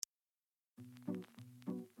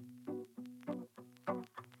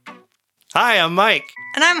Hi, I'm Mike.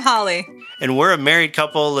 And I'm Holly. And we're a married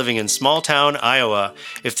couple living in small town Iowa.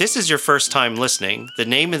 If this is your first time listening, the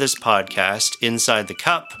name of this podcast, Inside the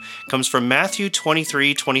Cup, comes from Matthew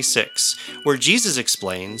 23:26, where Jesus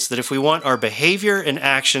explains that if we want our behavior and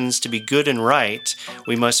actions to be good and right,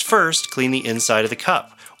 we must first clean the inside of the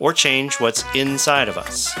cup, or change what's inside of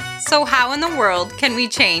us. So how in the world can we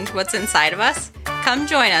change what's inside of us? Come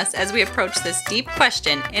join us as we approach this deep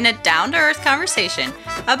question in a down-to-earth conversation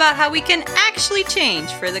about how we can actually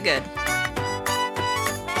change for the good.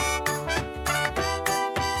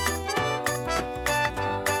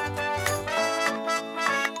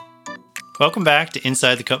 Welcome back to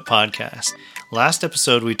Inside the Cup podcast. Last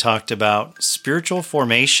episode we talked about spiritual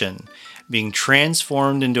formation, being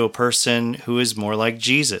transformed into a person who is more like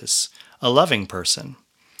Jesus, a loving person.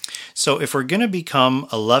 So if we're going to become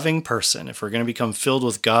a loving person, if we're going to become filled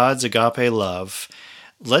with God's agape love,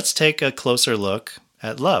 let's take a closer look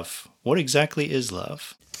at love. What exactly is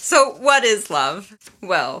love? So what is love?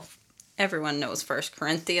 Well, everyone knows 1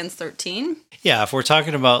 Corinthians 13. Yeah, if we're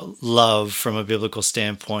talking about love from a biblical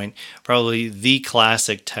standpoint, probably the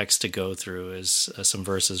classic text to go through is some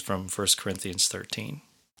verses from 1 Corinthians 13.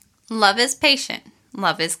 Love is patient.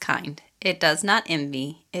 Love is kind. It does not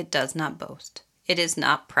envy. It does not boast. It is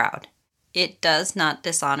not proud. It does not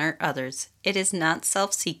dishonor others. It is not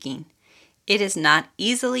self-seeking. It is not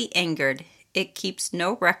easily angered. It keeps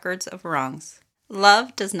no records of wrongs.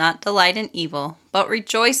 Love does not delight in evil, but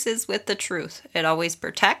rejoices with the truth. It always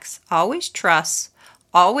protects, always trusts,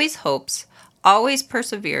 always hopes, always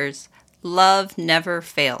perseveres. Love never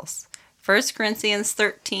fails. 1 Corinthians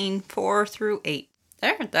 13, 4-8.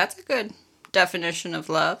 There, that's a good definition of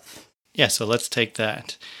love. Yeah, so let's take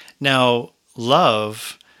that. Now,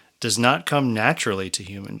 love does not come naturally to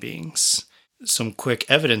human beings. Some quick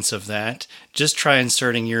evidence of that, just try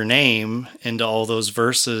inserting your name into all those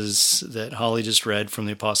verses that Holly just read from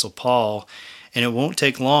the Apostle Paul, and it won't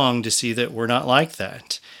take long to see that we're not like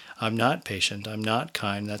that. I'm not patient. I'm not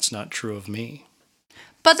kind. That's not true of me.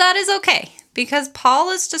 But that is okay, because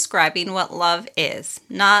Paul is describing what love is,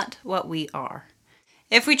 not what we are.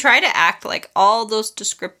 If we try to act like all those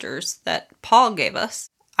descriptors that Paul gave us,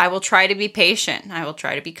 I will try to be patient. I will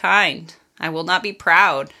try to be kind. I will not be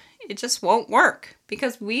proud. It just won't work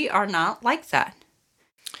because we are not like that.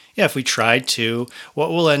 Yeah, if we tried to, what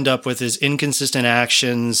we'll end up with is inconsistent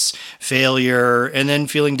actions, failure, and then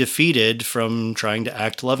feeling defeated from trying to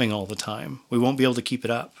act loving all the time. We won't be able to keep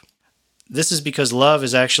it up. This is because love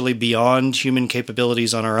is actually beyond human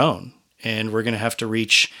capabilities on our own, and we're going to have to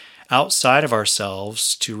reach outside of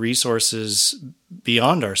ourselves to resources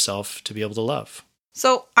beyond ourselves to be able to love.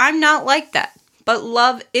 So I'm not like that, but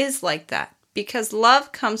love is like that because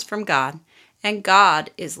love comes from God and God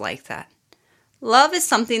is like that. Love is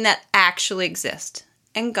something that actually exists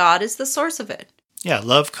and God is the source of it. Yeah,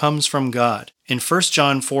 love comes from God. In 1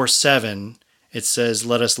 John 4:7, it says,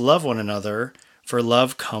 "Let us love one another, for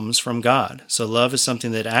love comes from God." So love is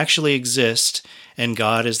something that actually exists and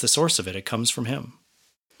God is the source of it. It comes from Him.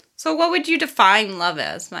 So what would you define love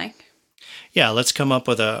as, Mike? Yeah, let's come up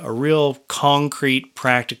with a real concrete,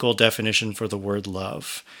 practical definition for the word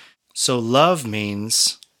love. So love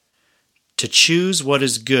means to choose what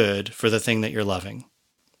is good for the thing that you're loving.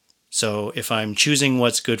 So if I'm choosing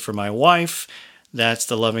what's good for my wife, that's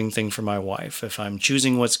the loving thing for my wife. If I'm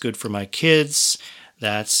choosing what's good for my kids,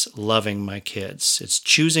 that's loving my kids. It's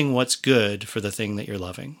choosing what's good for the thing that you're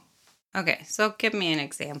loving. Okay, so give me an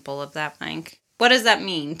example of that, Mike. What does that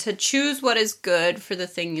mean, to choose what is good for the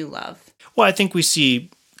thing you love? Well, I think we see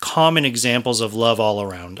common examples of love all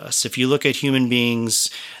around us. If you look at human beings,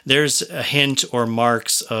 there's a hint or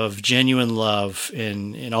marks of genuine love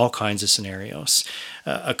in all kinds of scenarios.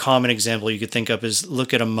 A common example you could think of is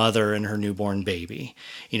look at a mother and her newborn baby.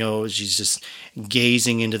 You know, she's just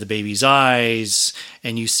gazing into the baby's eyes,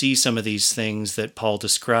 and you see some of these things that Paul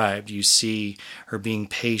described. You see her being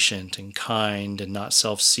patient and kind and not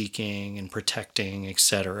self-seeking and protecting,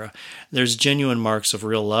 etc. There's genuine marks of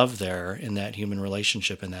real love there in that human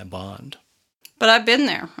relationship and that bond. But I've been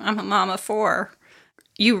there. I'm a mom of 4.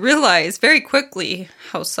 You realize very quickly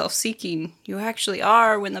how self-seeking you actually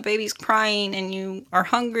are when the baby's crying and you are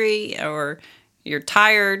hungry or you're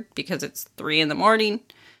tired because it's 3 a.m.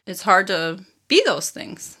 It's hard to be those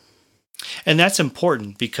things. And that's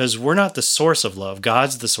important because we're not the source of love.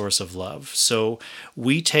 God's the source of love. So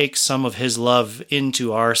we take some of His love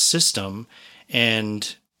into our system,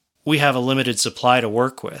 and we have a limited supply to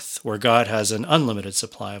work with, where God has an unlimited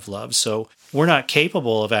supply of love. So we're not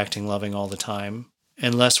capable of acting loving all the time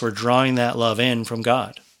unless we're drawing that love in from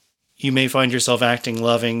God. You may find yourself acting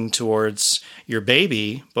loving towards your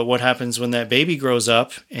baby, but what happens when that baby grows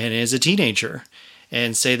up and is a teenager?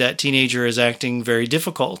 And say that teenager is acting very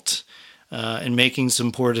difficult and making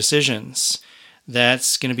some poor decisions.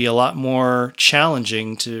 That's going to be a lot more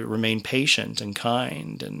challenging to remain patient and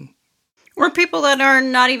kind. Or people that are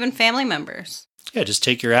not even family members. Yeah, just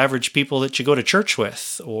take your average people that you go to church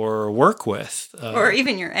with or work with. Or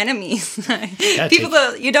even your enemies. Yeah, people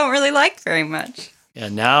that you don't really like very much.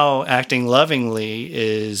 And now acting lovingly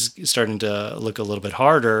is starting to look a little bit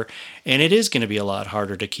harder, and it is going to be a lot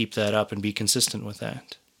harder to keep that up and be consistent with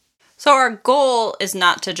that. So our goal is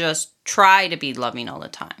not to just try to be loving all the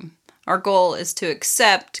time. Our goal is to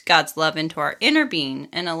accept God's love into our inner being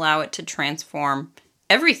and allow it to transform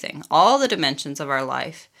everything, all the dimensions of our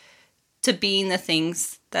life, to being the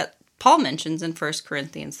things that Paul mentions in 1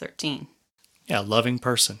 Corinthians 13. Yeah, loving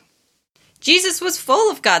person. Jesus was full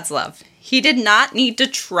of God's love. He did not need to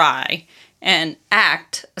try and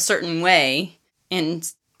act a certain way in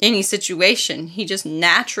any situation. He just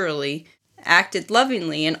naturally acted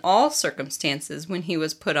lovingly in all circumstances when he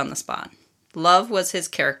was put on the spot. Love was his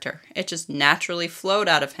character. It just naturally flowed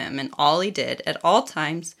out of him in all he did at all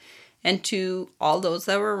times and to all those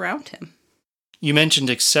that were around him. You mentioned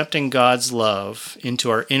accepting God's love into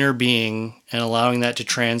our inner being and allowing that to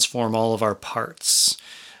transform all of our parts.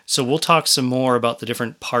 So we'll talk some more about the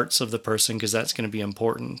different parts of the person because that's going to be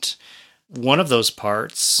important. One of those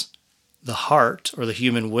parts, the heart or the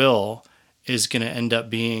human will, is going to end up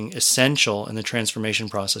being essential in the transformation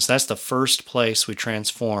process. That's the first place we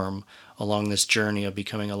transform along this journey of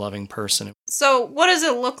becoming a loving person. So what does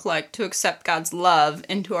it look like to accept God's love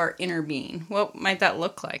into our inner being? What might that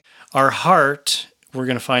look like? Our heart, we're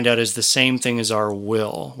going to find out, is the same thing as our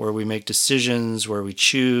will, where we make decisions, where we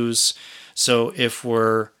choose. So if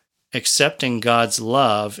we're accepting God's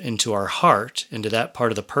love into our heart, into that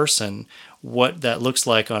part of the person, what that looks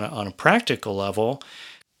like on a practical level,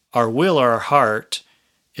 our will or our heart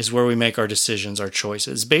is where we make our decisions, our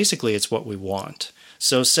choices. Basically, it's what we want.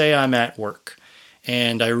 So say I'm at work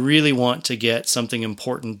and I really want to get something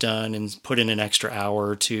important done and put in an extra hour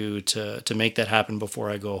or two to make that happen before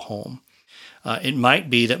I go home. It might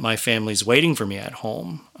be that my family's waiting for me at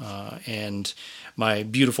home, and my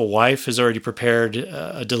beautiful wife has already prepared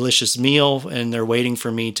a delicious meal, and they're waiting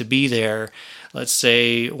for me to be there. Let's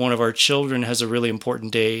say one of our children has a really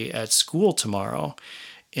important day at school tomorrow.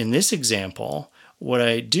 In this example, what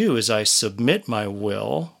I do is I submit my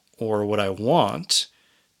will or what I want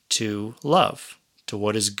to love, to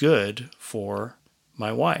what is good for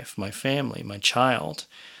my wife, my family, my child.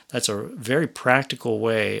 That's a very practical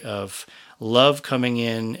way of love coming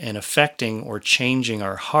in and affecting or changing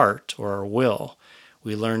our heart or our will.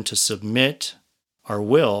 We learn to submit our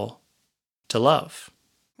will to love.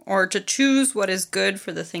 Or to choose what is good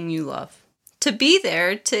for the thing you love. To be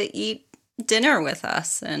there to eat dinner with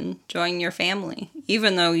us and join your family,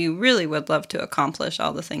 even though you really would love to accomplish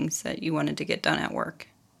all the things that you wanted to get done at work.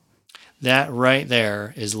 That right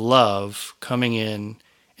there is love coming in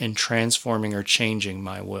and transforming or changing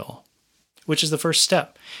my will, which is the first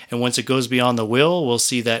step. And once it goes beyond the will, we'll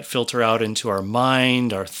see that filter out into our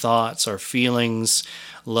mind, our thoughts, our feelings.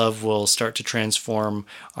 Love will start to transform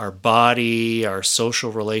our body, our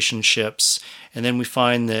social relationships. And then we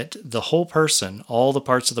find that the whole person, all the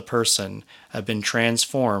parts of the person, have been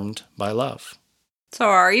transformed by love.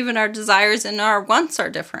 So even our desires and our wants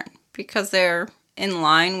are different because they're in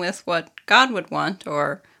line with what God would want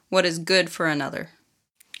or what is good for another.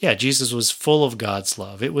 Yeah, Jesus was full of God's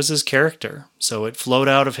love. It was his character. So it flowed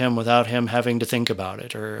out of him without him having to think about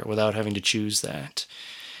it or without having to choose that.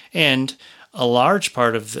 And a large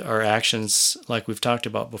part of our actions, like we've talked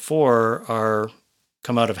about before,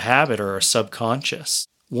 come out of habit or are subconscious.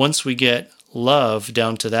 Once we get love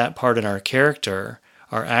down to that part in our character,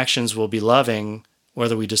 our actions will be loving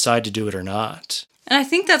whether we decide to do it or not. And I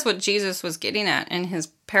think that's what Jesus was getting at in his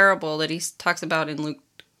parable that he talks about in Luke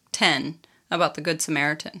 10 about the Good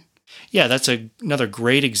Samaritan. Yeah, that's another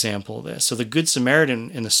great example of this. So the Good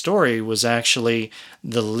Samaritan in the story was actually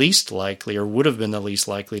the least likely, or would have been the least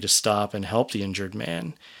likely, to stop and help the injured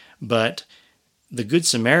man. But the Good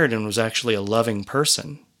Samaritan was actually a loving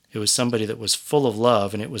person. It was somebody that was full of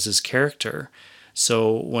love, and it was his character.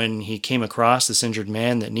 So when he came across this injured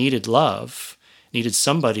man that needed love, needed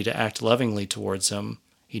somebody to act lovingly towards him,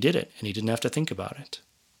 he did it, and he didn't have to think about it.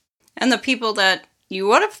 And the people that you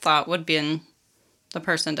would have thought would have been the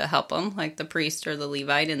person to help him, like the priest or the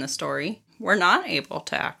Levite in the story, were not able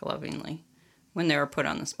to act lovingly when they were put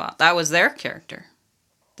on the spot. That was their character.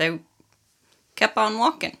 They kept on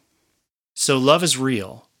walking. So love is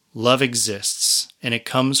real. Love exists, and it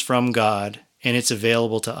comes from God, and it's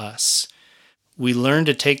available to us. We learn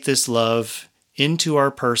to take this love into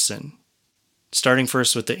our person, starting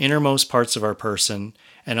first with the innermost parts of our person,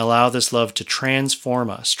 and allow this love to transform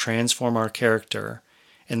us, transform our character.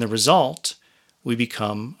 And the result, we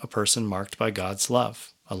become a person marked by God's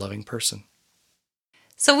love, a loving person.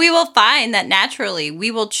 So we will find that naturally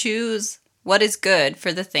we will choose what is good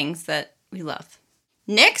for the things that we love.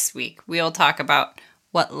 Next week, we will talk about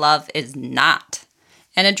what love is not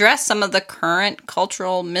and address some of the current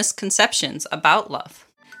cultural misconceptions about love.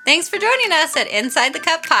 Thanks for joining us at Inside the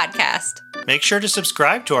Cup Podcast. Make sure to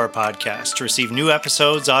subscribe to our podcast to receive new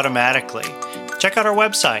episodes automatically. Check out our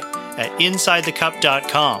website at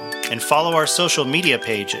InsideTheCup.com and follow our social media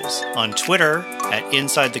pages on Twitter at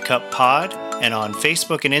Inside the Cup Pod and on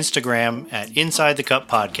Facebook and Instagram at Inside the Cup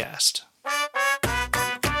Podcast.